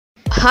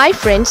Hi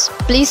friends,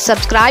 please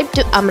subscribe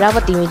to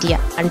Amaravathi Media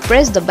and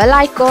press the bell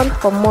icon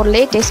for more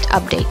latest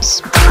updates.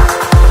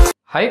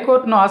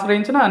 హైకోర్టును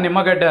ఆశ్రయించిన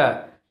నిమ్మగడ్డ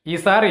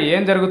ఈసారి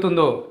ఏం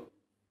జరుగుతుందో.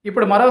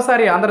 ఇప్పుడు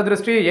మరోసారి ఆంధ్ర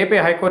దృష్టి ఏపీ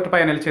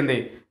హైకోర్టుపై నిలిచింది.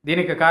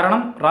 దీనికి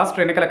కారణం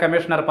రాష్ట్ర ఎన్నికల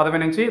కమిషనర్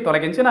పదవి నుంచి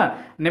తొలగించిన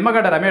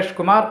నిమ్మగడ్డ రమేష్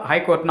కుమార్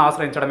హైకోర్టును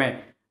ఆశ్రయించడమే.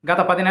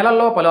 గత 10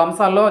 నెలల్లో పలు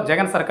అంశాల్లో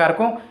జగన్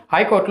సర్కార్కు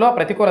హైకోర్టులో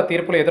ప్రతికూల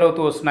తీర్పులు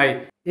ఎదురవుతూ వస్తున్నాయి.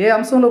 ఏ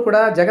అంశంలో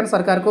కూడా జగన్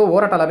సర్కార్కు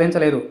ఊరట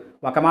లభించలేదు.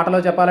 ఒక మాటలో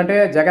చెప్పాలంటే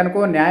జగన్కు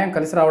న్యాయం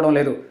కలిసి రావడం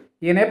లేదు.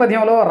 ఈ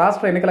నేపథ్యంలో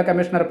రాష్ట్ర ఎన్నికల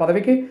కమిషనర్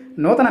పదవికి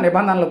నూతన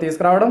నిబంధనలు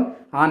తీసుకురావడం,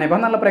 ఆ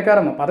నిబంధనల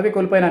ప్రకారం పదవి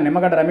కోల్పోయిన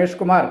నిమ్మగడ్డ రమేష్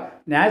కుమార్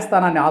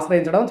న్యాయస్థానాన్ని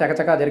ఆశ్రయించడం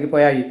చకచకా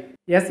జరిగిపోయాయి.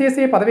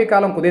 ఎస్ఈసీ పదవీ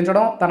కాలం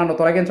కుదించడం, తనను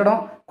తొలగించడం,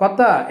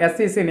 కొత్త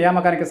ఎస్ఈసీ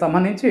నియామకానికి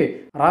సంబంధించి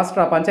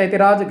రాష్ట్ర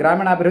పంచాయతీరాజ్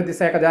గ్రామీణాభివృద్ధి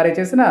శాఖ జారీ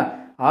చేసిన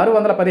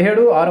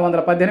 617,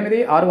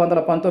 618,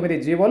 619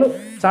 జీవోలు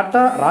చట్ట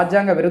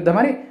రాజ్యాంగ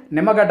విరుద్ధమని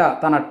నిమ్మగడ్డ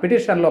తన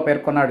పిటిషన్లో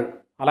పేర్కొన్నాడు.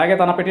 అలాగే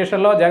తన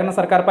పిటిషన్లో జగన్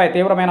సర్కార్పై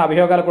తీవ్రమైన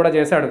అభియోగాలు కూడా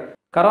చేశాడు.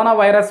 కరోనా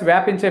వైరస్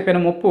వ్యాపించే పెను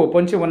ముప్పు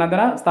పొంచి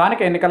ఉన్నందున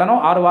స్థానిక ఎన్నికలను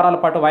 6 వారాల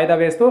పాటు వాయిదా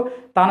వేస్తూ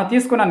తాను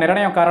తీసుకున్న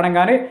నిర్ణయం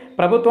కారణంగానే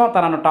ప్రభుత్వం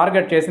తనను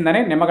టార్గెట్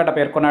చేసిందని నిమ్మగడ్డ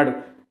పేర్కొన్నాడు.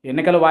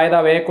 ఎన్నికలు వాయిదా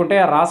వేయకుంటే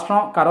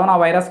రాష్ట్రం కరోనా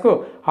వైరస్కు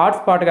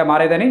హాట్స్పాట్గా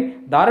మారేదని,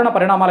 దారుణ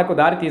పరిణామాలకు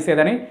దారి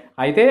తీసేదని,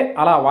 అయితే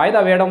అలా వాయిదా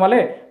వేయడం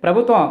వల్లే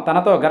ప్రభుత్వం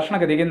తనతో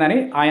ఘర్షణకు దిగిందని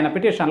ఆయన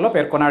పిటిషన్లో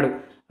పేర్కొన్నాడు.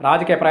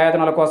 రాజకీయ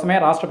ప్రయోజనాల కోసమే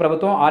రాష్ట్ర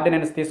ప్రభుత్వం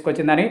ఆర్డినెన్స్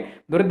తీసుకొచ్చిందని,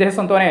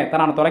 దురుద్దేశంతోనే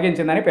తనను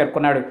తొలగించిందని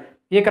పేర్కొన్నాడు.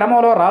 ఈ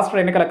క్రమంలో రాష్ట్ర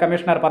ఎన్నికల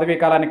కమిషనర్ పదవీ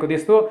కాలాన్ని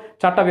కుదిస్తూ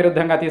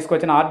చట్టవిరుద్ధంగా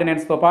తీసుకొచ్చిన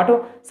ఆర్డినెన్స్తో పాటు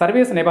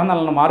సర్వీస్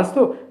నిబంధనలను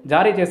మారుస్తూ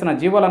జారీ చేసిన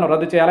జీవోలను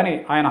రద్దు చేయాలని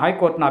ఆయన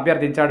హైకోర్టును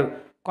అభ్యర్థించాడు.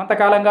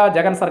 కొంతకాలంగా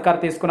జగన్ సర్కార్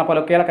తీసుకున్న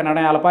పలు కీలక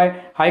నిర్ణయాలపై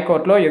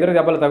హైకోర్టులో ఎదురు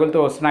దెబ్బలు తగులుతూ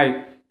వస్తున్నాయి.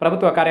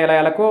 ప్రభుత్వ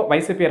కార్యాలయాలకు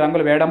వైసీపీ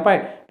రంగులు వేయడంపై,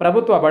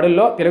 ప్రభుత్వ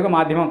బడుల్లో తెలుగు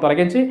మాధ్యమం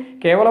తొలగించి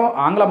కేవలం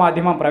ఆంగ్ల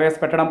మాధ్యమం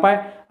ప్రవేశపెట్టడంపై,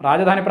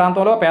 రాజధాని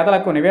ప్రాంతంలో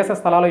పేదలకు నివేశ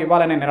స్థలాలు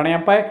ఇవ్వాలనే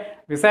నిర్ణయంపై,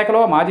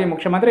 విశాఖలో మాజీ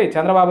ముఖ్యమంత్రి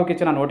చంద్రబాబుకి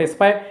ఇచ్చిన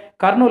నోటీసుపై,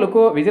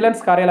 కర్నూలుకు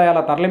విజిలెన్స్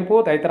కార్యాలయాల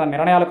తరలింపు తదితర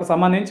నిర్ణయాలకు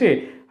సంబంధించి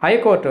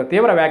హైకోర్టు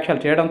తీవ్ర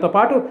వ్యాఖ్యలు చేయడంతో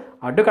పాటు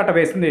అడ్డుకట్ట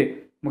వేసింది.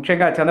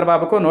 ముఖ్యంగా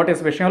చంద్రబాబుకు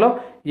నోటీసు విషయంలో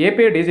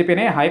ఏపీ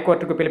డీజీపీని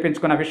హైకోర్టుకు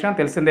పిలిపించుకున్న విషయం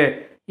తెలిసిందే.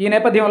 ఈ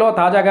నేపథ్యంలో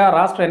తాజాగా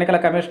రాష్ట్ర ఎన్నికల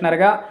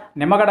కమిషనర్గా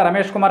నిమ్మగడ్డ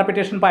రమేష్ కుమార్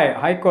పిటిషన్పై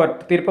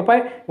హైకోర్టు తీర్పుపై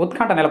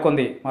ఉత్కంఠ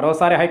నెలకొంది.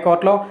 మరోసారి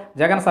హైకోర్టులో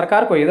జగన్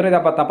సర్కార్కు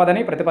ఎదురుదెబ్బ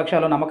తప్పదని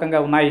ప్రతిపక్షాలు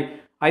నమ్మకంగా ఉన్నాయి.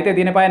 అయితే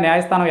దీనిపై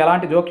న్యాయస్థానం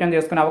ఎలాంటి జోక్యం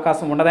చేసుకునే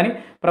అవకాశం ఉండదని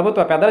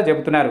ప్రభుత్వ పెద్దలు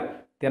చెబుతున్నారు.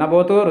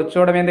 తినబోతూ రుచి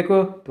చూడడం ఎందుకు?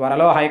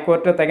 త్వరలో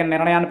హైకోర్టు తగిన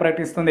నిర్ణయాన్ని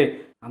ప్రకటిస్తుంది.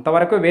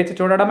 అంతవరకు వేచి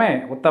చూడడమే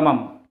ఉత్తమం.